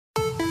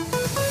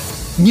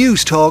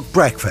News Talk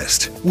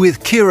Breakfast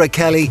with Ciara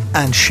Kelly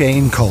and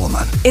Shane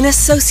Coleman. In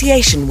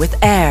association with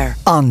AIR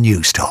on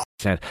News Talk.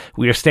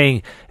 We are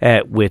staying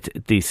with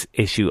this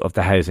issue of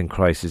the housing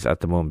crisis at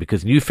the moment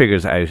because new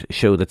figures out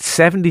show that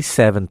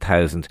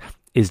 77,000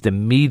 is the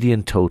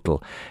median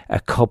total a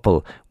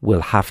couple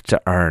will have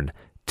to earn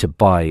to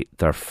buy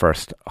their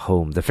first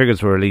home. The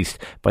figures were released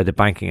by the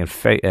Banking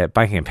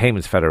and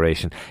Payments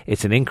Federation.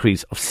 It's an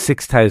increase of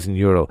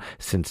 €6,000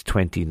 since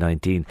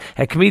 2019.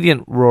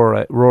 Comedian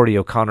Rory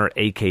O'Connor,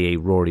 aka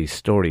Rory's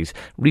Stories,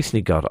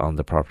 recently got on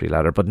the property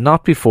ladder, but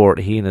not before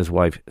he and his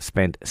wife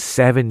spent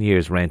 7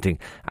 years renting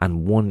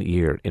and 1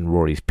 year in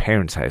Rory's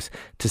parents' house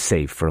to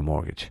save for a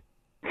mortgage.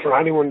 For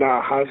anyone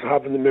that has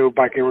happened to move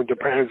back in with their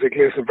parents, like,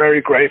 listen,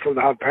 very grateful to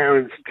have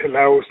parents to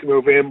allow us to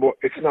move in, but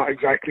it's not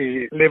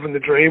exactly living the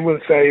dream, we'll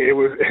say.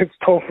 It's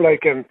tough,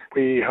 like, and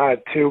we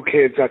had 2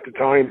 kids at the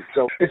time,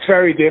 so it's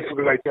very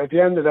difficult. Like, at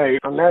the end of the day,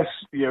 unless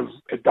you're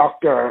a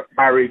doctor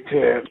married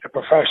to a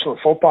professional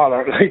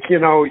footballer, like, you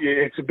know,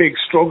 it's a big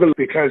struggle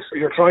because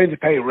you're trying to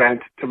pay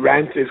rent. The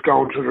rent is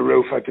going through the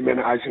roof at the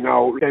minute, as you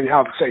know. Then you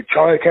have, say,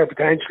 childcare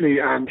potentially,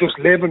 and just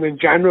living in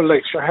general.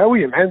 Like, so how are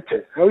you meant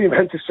to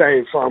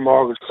save for a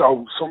mortgage?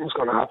 So something's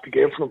going to have to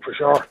give for them for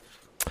sure.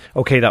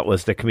 OK, that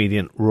was the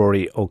comedian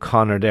Rory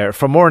O'Connor there.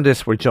 For more on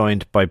this, we're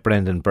joined by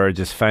Brendan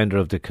Burgess, founder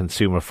of the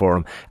consumer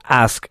forum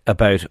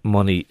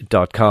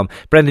askaboutmoney.com.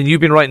 Brendan,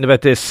 you've been writing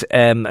about this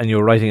and you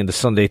were writing in the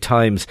Sunday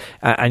Times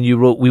and you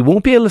wrote, "We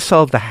won't be able to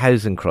solve the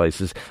housing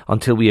crisis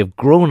until we have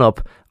grown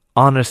up,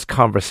 honest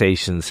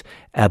conversations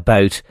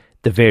about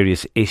the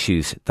various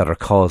issues that are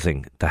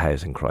causing the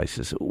housing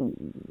crisis."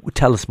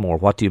 Tell us more.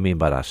 What do you mean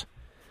by that?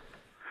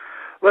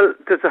 Well,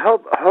 there's a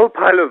whole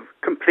pile of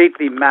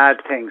completely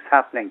mad things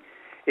happening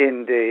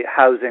in the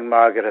housing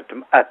market at the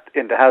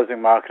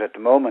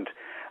moment.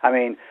 I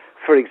mean,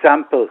 for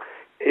example,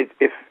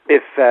 if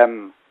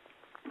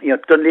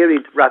Dunleary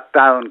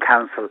Rathdown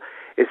Council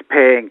is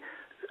paying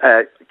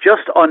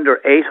just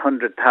under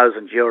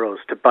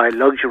 €800,000 to buy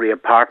luxury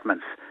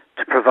apartments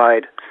to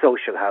provide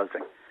social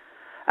housing,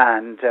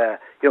 and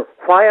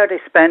why are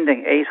they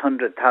spending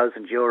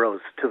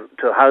 €800,000 to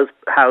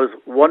house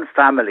one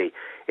family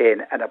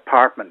in an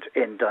apartment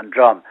in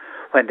Dundrum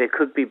when they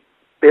could be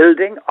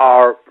building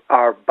or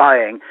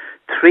buying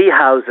 3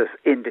 houses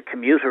in the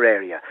commuter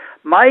area?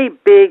 My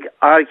big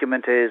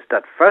argument is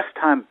that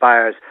first-time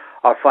buyers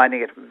are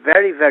finding it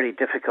very, very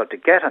difficult to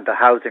get on the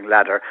housing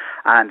ladder.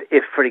 And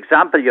if, for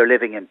example, you're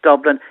living in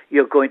Dublin,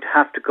 you're going to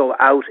have to go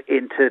out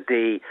into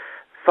the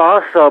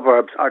far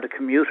suburbs or the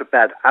commuter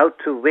belt, out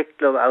to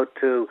Wicklow, out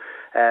to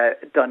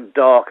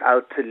Dundalk,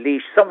 out to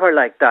Laois, somewhere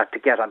like that to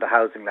get on the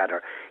housing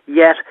ladder.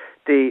 Yet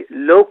the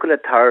local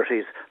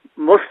authorities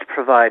must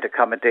provide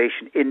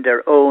accommodation in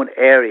their own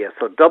area.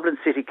 So Dublin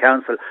City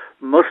Council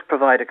must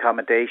provide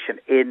accommodation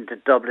in the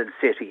Dublin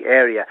City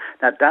area.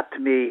 Now that to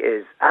me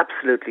is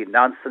absolutely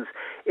nonsense.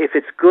 If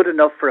it's good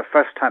enough for a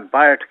first-time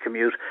buyer to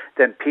commute,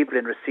 then people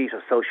in receipt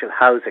of social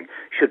housing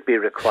should be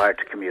required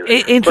to commute.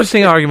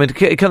 Interesting argument.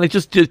 Can I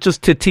just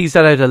to tease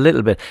that out a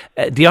little bit?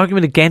 The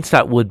argument against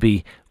that would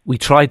be, we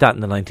tried that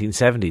in the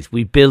 1970s.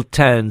 We built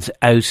towns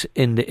out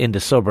in the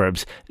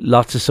suburbs,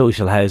 lots of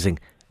social housing,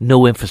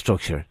 no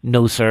infrastructure,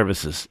 no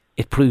services.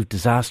 It proved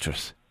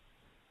disastrous.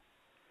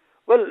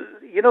 Well,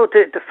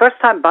 the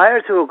first-time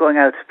buyers who are going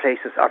out to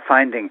places are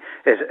finding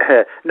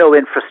it, no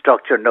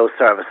infrastructure, no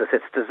services.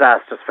 It's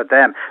disastrous for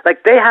them.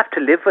 Like, they have to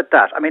live with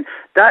that. I mean,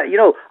 that,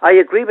 I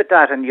agree with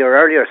that in your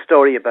earlier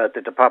story about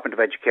the Department of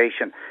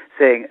Education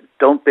saying,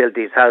 don't build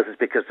these houses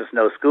because there's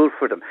no school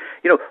for them.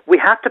 We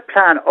have to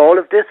plan all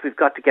of this. We've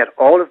got to get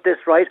all of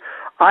this right.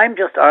 I'm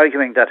just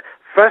arguing that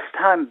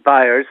first-time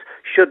buyers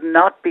should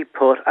not be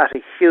put at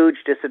a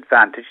huge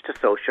disadvantage to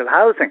social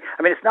housing.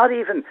 I mean,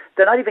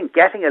 they're not even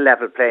getting a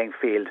level playing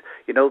field.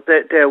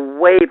 They're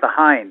way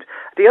behind.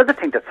 The other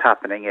thing that's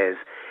happening is,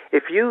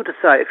 if you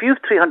have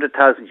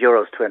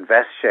 €300,000 to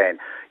invest, Shane,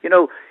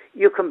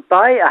 you can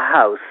buy a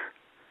house,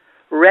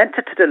 rent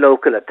it to the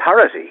local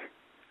authority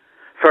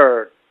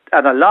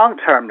on a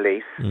long-term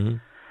lease,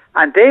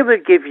 and they will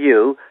give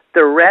you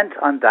the rent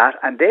on that,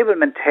 and they will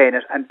maintain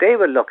it, and they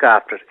will look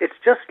after it. It's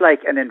just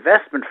like an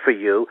investment for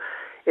you.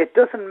 It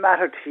doesn't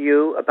matter to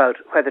you about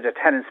whether the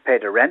tenants pay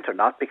the rent or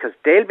not, because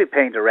they'll be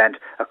paying the rent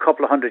a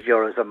couple of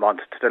 €100 a month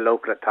to the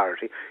local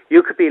authority.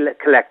 You could be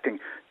collecting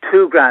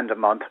 $2,000 a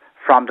month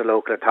from the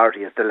local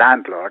authority as the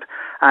landlord.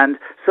 And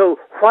so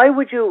why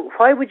would you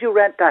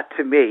rent that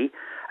to me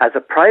as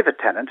a private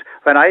tenant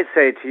when I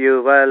say to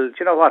you, well, do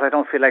you know what, I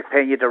don't feel like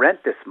paying you the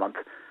rent this month?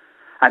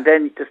 And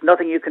then there's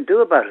nothing you can do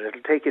about it.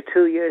 It'll take you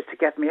 2 years to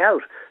get me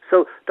out.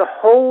 So the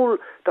whole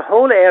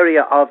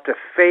area of the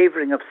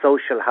favouring of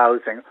social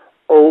housing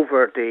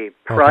over the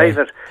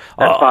private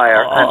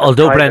buyer.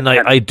 Although,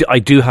 Brendan, I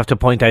do have to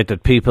point out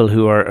that people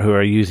who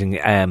are using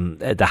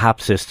the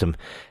HAP system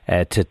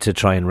to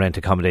try and rent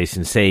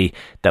accommodation say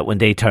that when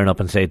they turn up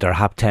and say they're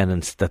HAP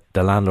tenants, that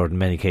the landlord in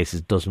many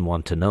cases doesn't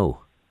want to know.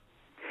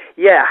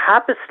 Yeah,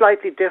 HAP is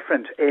slightly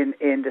different in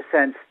the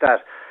sense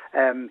that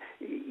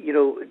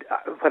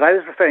what I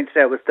was referring to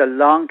there was the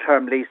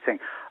long-term leasing.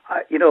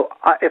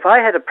 if I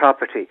had a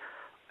property,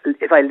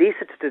 if I lease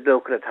it to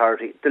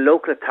the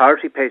local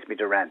authority pays me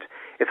the rent.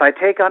 If I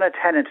take on a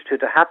tenant to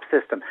the HAP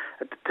system,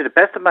 to the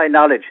best of my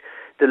knowledge,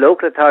 the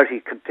local authority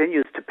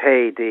continues to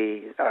pay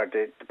the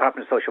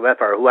Department of Social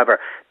Welfare or whoever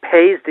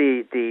pays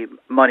the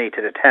money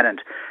to the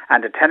tenant,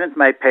 and the tenant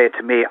might pay it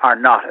to me or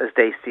not as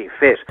they see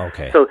fit.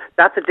 Okay. So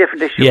that's a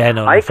different issue. Yeah,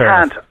 no,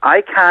 fair enough.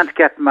 I can't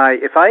get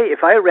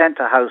if I rent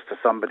a house to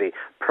somebody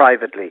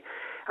privately,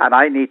 and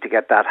I need to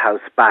get that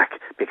house back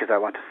because I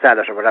want to sell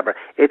it or whatever,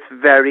 it's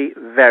very,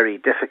 very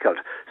difficult.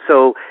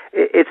 So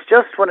it's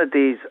just one of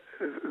these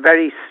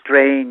very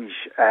strange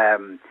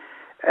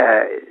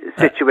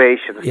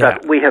situations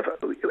that we have.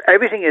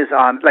 Everything is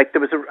on, like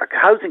there was a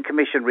housing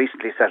commission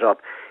recently set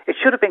up. It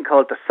should have been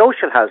called the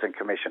Social Housing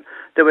Commission.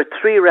 There were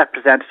 3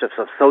 representatives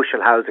of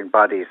social housing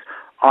bodies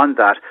on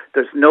that.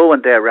 There's no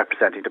one there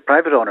representing the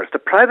private owners. The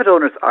private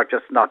owners are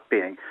just not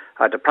being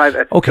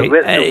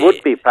the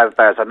would-be private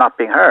buyers are not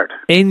being heard.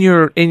 In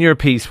your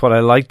piece, what I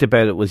liked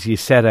about it was you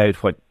set out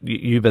what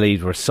you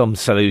believed were some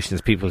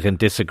solutions. People can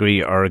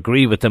disagree or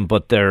agree with them,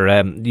 but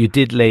you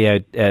did lay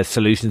out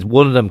solutions.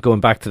 One of them, going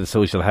back to the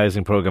social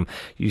housing programme,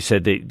 you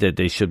said that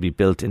they should be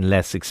built in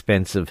less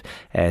expensive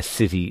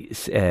city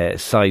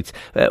sites.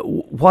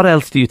 What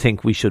else do you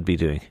think we should be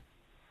doing?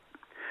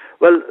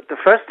 Well, the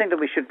first thing that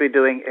we should be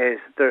doing is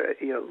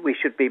we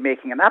should be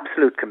making an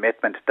absolute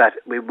commitment that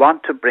we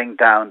want to bring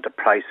down the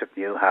price of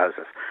new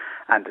houses.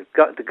 And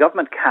the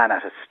government can,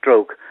 at a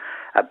stroke,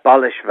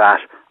 abolish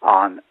VAT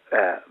on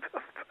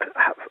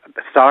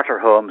starter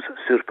homes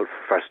suitable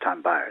for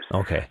first-time buyers.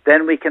 Okay.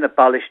 Then we can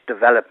abolish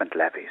development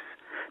levies.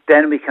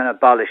 Then we can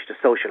abolish the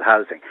social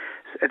housing.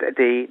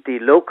 The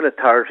local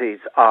authorities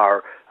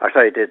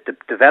the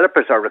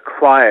developers are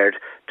required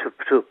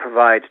to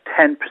provide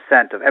 10%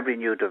 of every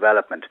new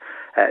development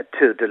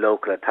to the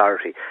local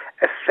authority.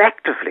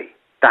 Effectively,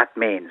 that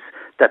means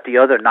that the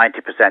other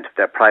 90% of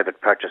their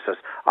private purchasers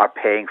are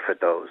paying for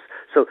those.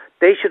 So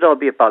they should all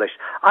be abolished.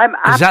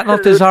 Is that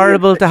not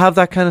desirable to have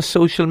that kind of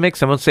social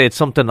mix? I must say it's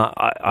something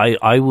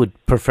I would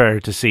prefer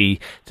to see,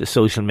 the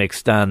social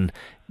mix, than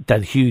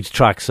huge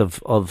tracts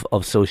of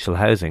social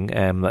housing,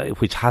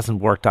 which hasn't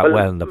worked that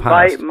well in the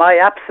past. My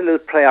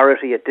absolute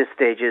priority at this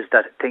stage is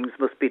that things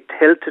must be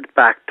tilted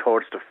back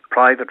towards the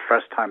private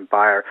first-time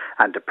buyer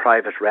and the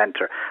private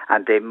renter,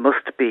 and they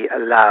must be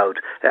allowed.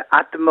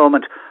 At the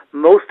moment,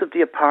 most of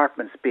the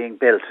apartments being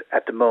built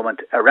at the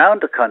moment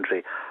around the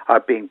country are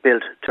being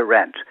built to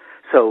rent.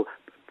 So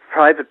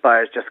private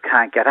buyers just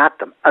can't get at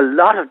them. A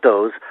lot of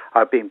those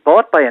are being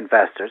bought by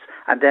investors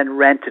and then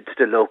rented to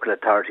the local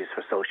authorities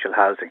for social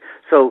housing.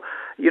 So,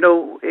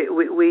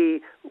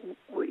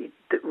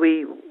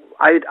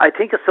 I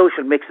think a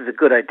social mix is a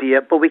good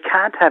idea, but we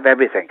can't have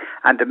everything.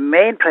 And the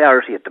main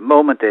priority at the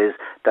moment is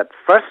that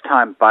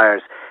first-time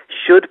buyers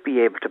should be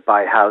able to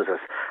buy houses.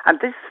 And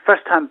this is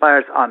first-time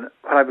buyers on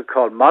what I would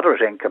call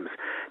moderate incomes.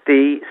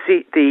 The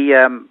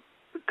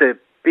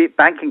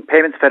Banking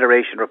Payments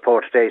Federation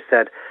report today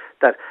said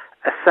that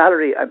a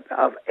salary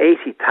of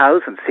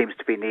 80,000 seems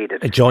to be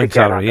needed. A joint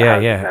salary,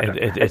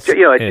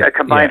 a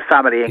combined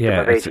family income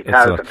of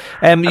 80,000.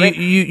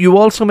 You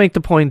also make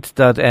the point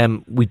that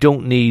we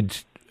don't need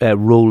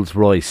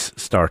Rolls-Royce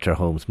starter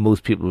homes.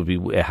 Most people would be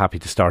happy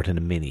to start in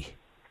a Mini.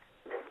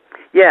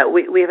 Yeah,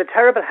 we have a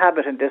terrible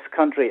habit in this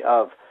country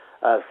of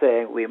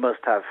saying we must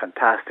have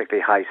fantastically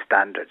high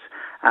standards,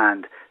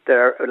 and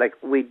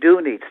we do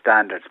need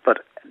standards, but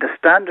the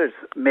standards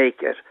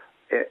make it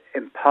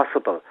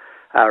impossible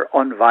or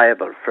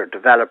unviable for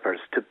developers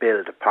to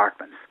build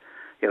apartments.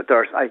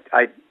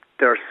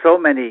 There are so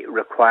many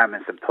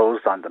requirements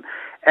imposed on them.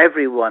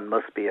 Everyone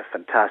must be a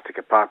fantastic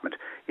apartment.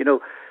 You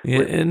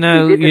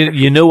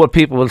know what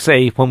people will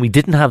say when we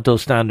didn't have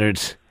those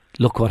standards.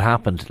 Look what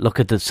happened. Look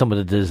at some of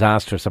the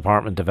disastrous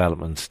apartment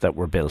developments that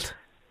were built.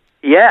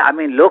 Yeah, I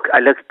mean,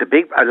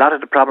 a lot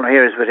of the problem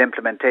here is with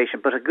implementation.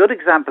 But a good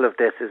example of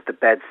this is the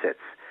bed-sits.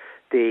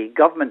 The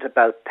government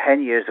about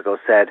 10 years ago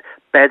said,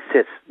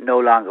 bed-sits no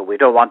longer, we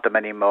don't want them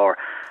anymore.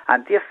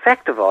 And the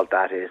effect of all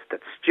that is that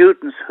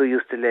students who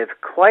used to live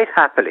quite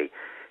happily,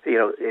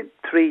 in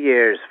 3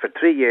 years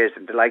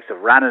in the likes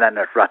of Ranelagh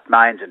or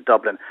Rathmines in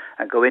Dublin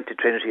and go into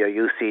Trinity or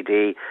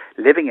UCD,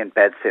 living in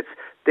bed-sits,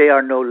 they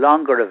are no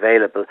longer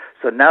available.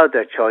 So now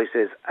their choice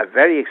is a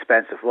very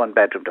expensive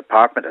one-bedroom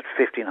apartment at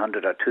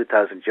 1,500 or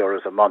 2,000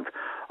 euros a month,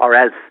 or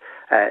else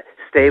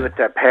stay with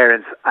their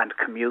parents and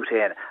commute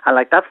in.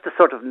 And that's the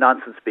sort of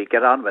nonsense we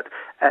get on with.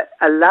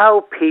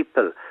 Allow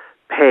people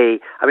pay.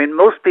 I mean,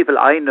 most people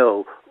I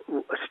know,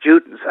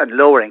 students and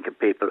lower income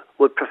people,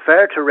 would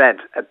prefer to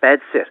rent a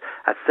bedsit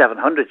at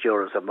 700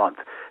 euros a month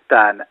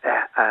than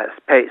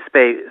pay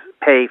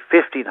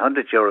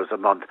 1,500 euros a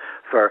month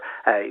for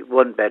a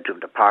one-bedroom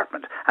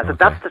apartment. And so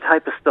that's the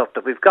type of stuff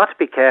that we've got to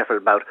be careful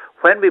about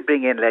when we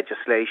bring in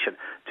legislation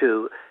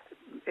to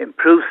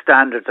improve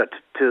standards or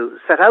to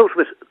set out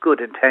with good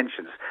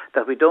intentions,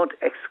 that we don't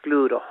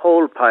exclude a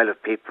whole pile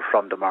of people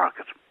from the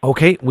market.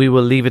 OK, we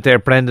will leave it there.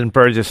 Brendan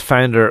Burgess,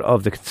 founder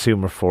of the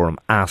consumer forum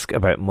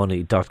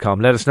askaboutmoney.com.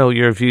 Let us know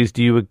your views.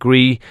 Do you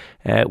agree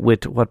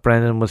with what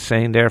Brendan was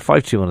saying there?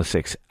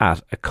 52106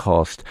 at a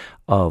cost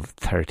of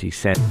 30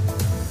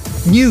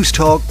 cents. News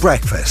Talk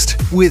Breakfast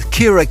with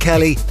Ciara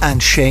Kelly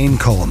and Shane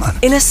Coleman.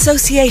 In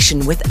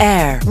association with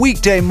AIR.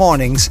 Weekday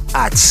mornings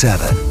at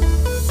 7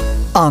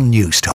 on News Talk.